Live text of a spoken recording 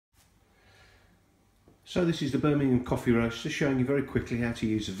So this is the Birmingham coffee roaster, showing you very quickly how to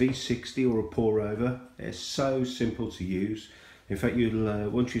use a V60 or a pour over. It's so simple to use. In fact, you'll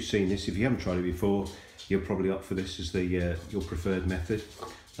once you've seen this, if you haven't tried it before, you'll probably opt for this as the your preferred method.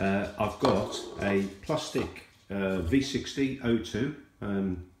 I've got a plastic V60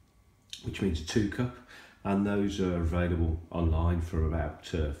 O2, which means a 2 cup, and those are available online for about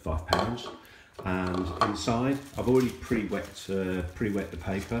 £5. And inside, I've already pre-wet the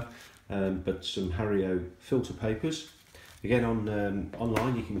paper. But some Hario filter papers. Again, on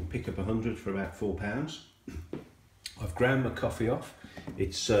online you can pick up 100 for about £4. I've ground my coffee off.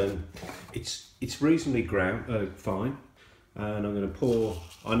 It's reasonably fine, and I'm going to pour.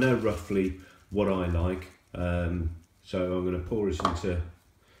 I know roughly what I like, so I'm going to pour it into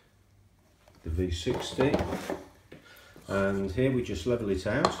the V60, and here we just level it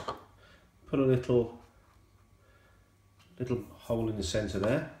out. Put a little hole in the centre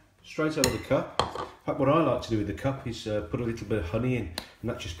there. Straight over the cup. In fact, what I like to do with the cup is put a little bit of honey in, and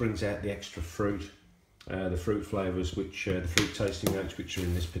that just brings out the extra fruit, the fruit flavours, the fruit tasting notes which are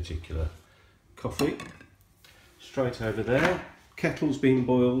in this particular coffee. Straight over there. Kettle's been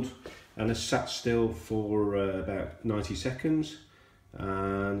boiled and has sat still for about 90 seconds,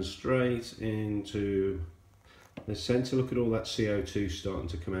 and straight into the centre. Look at all that CO2 starting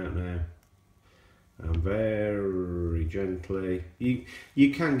to come out now. And very gently,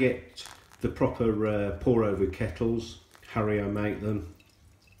 you can get the proper pour over kettles. Hario make them.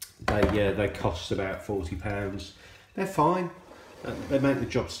 They cost about £40. They're fine. They make the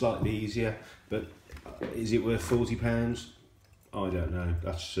job slightly easier, but is it worth £40? I don't know.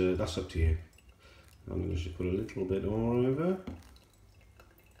 That's up to you. I'm going to just put a little bit more over.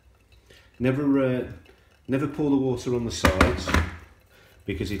 Never pour the water on the sides,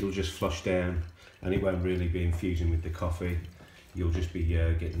 because it'll just flush down and it won't really be infusing with the coffee. You'll just be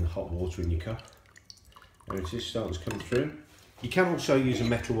getting the hot water in your cup. And it's just starting to come through. You can also use a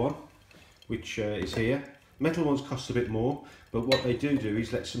metal one, which is here. Metal ones cost a bit more, but what they do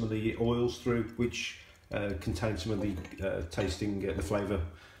is let some of the oils through, which contain some of the the flavour,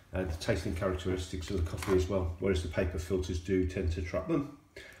 the tasting characteristics of the coffee as well, whereas the paper filters do tend to trap them.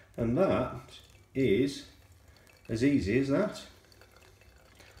 And that is as easy as that.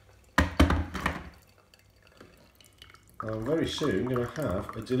 I'm very soon going to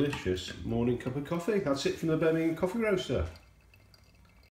have a delicious morning cup of coffee. That's it from the Birmingham coffee roaster.